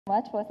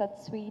Much for such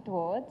sweet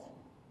words.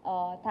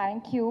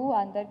 Thank you,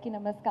 Andarki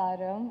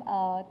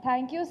Namaskaram.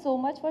 Thank you so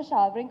much for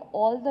showering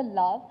all the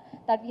love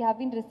that we have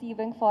been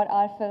receiving for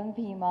our film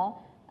Bhimaa.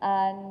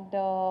 And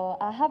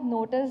I have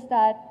noticed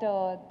that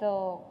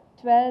the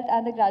 12th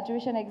and the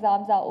graduation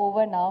exams are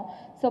over now,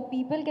 so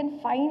people can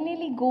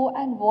finally go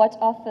and watch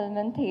our film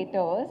in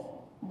theaters.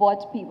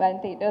 Watch Bhimaa in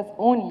theaters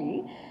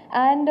only.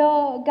 And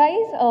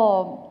guys,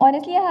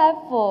 honestly,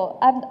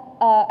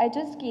 I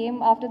just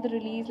came after the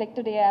release. Like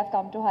today, I have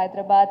come to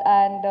Hyderabad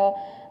and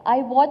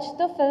I watched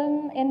the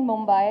film in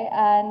Mumbai,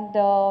 and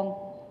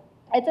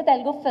it's a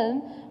Telugu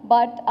film.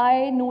 But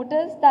I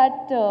noticed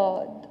that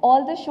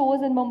all the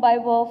shows in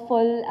Mumbai were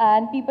full,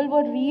 and people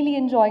were really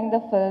enjoying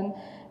the film.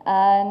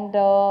 And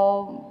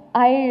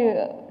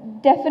I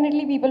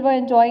definitely people were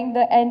enjoying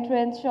the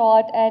entrance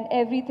shot and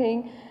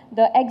everything.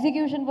 The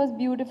execution was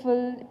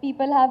beautiful.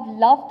 People have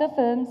loved the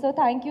film, so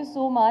thank you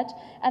so much.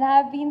 And I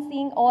have been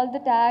seeing all the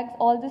tags,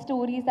 all the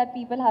stories that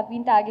people have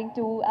been tagging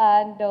to,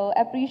 and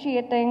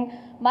appreciating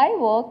my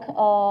work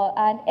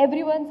and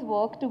everyone's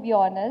work, to be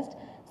honest.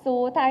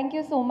 So thank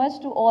you so much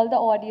to all the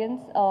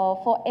audience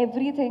for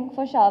everything,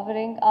 for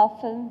showering our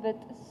film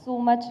with so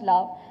much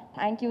love.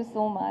 Thank you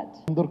so much.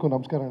 Andarku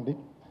namaskaram andi.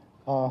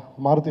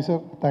 Maruti sir,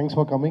 thanks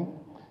for coming.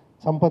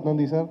 Sampath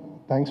Nandi sir,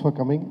 thanks for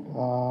coming.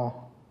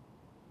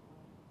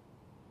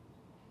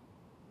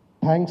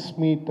 Thanks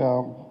meet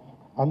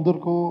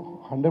అందరికీ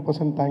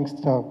 100% thanks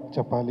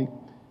చెప్పాలి.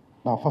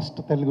 నా first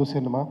Telugu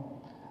cinema.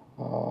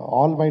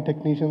 All my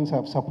technicians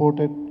have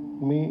supported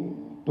me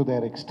to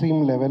their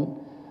extreme level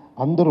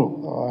అందరూ.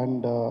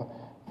 And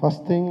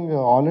first thing,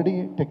 already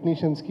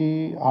టెక్నీషియన్స్కి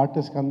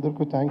ఆర్టిస్ట్కి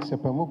అందరికీ thanks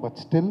చెప్పాము, but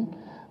still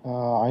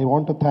I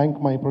want to thank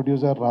my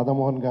producer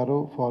Radha Mohan గారు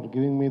for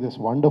giving me this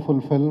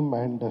wonderful film,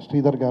 and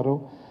Sridhar గారు,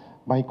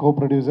 my co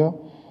producer.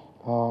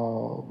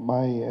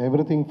 My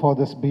everything for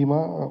this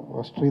Bhimaa,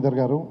 Sridhar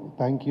Garu,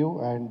 thank you.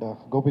 And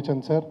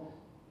Gopichand sir,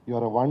 you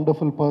are a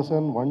wonderful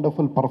person,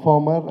 wonderful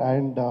performer,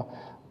 and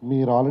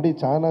meer already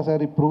chana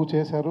sari prove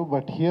chesaru,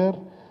 but here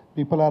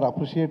people are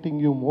appreciating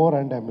you more,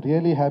 and I'm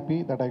really happy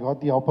that I got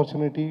the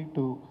opportunity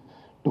to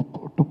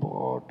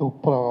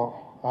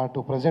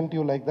present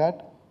you like that.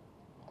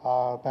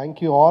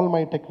 Thank you all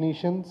my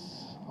technicians,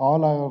 all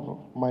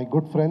my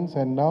good friends,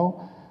 and now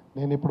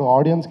నేను ఇప్పుడు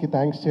ఆడియన్స్కి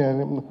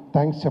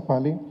thanks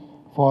చెప్పాలి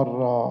for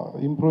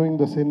improving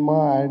the cinema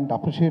and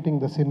appreciating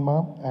the cinema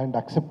and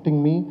accepting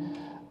me.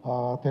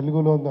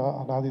 Telugulo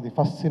naadi the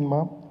first cinema.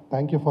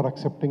 Thank you for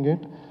accepting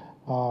it.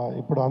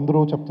 Ippudu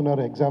andru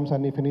cheptunnaru exams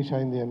anni finish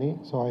ayindi ani,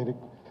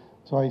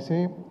 so I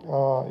say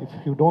if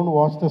you don't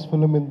watch this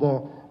film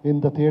in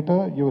the theater,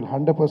 you will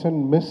 100%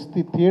 miss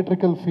the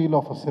theatrical feel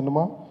of a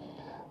cinema.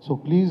 So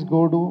please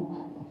go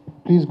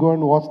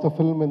and watch the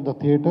film in the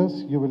theaters.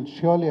 You will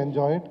surely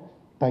enjoy it.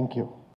 Thank you.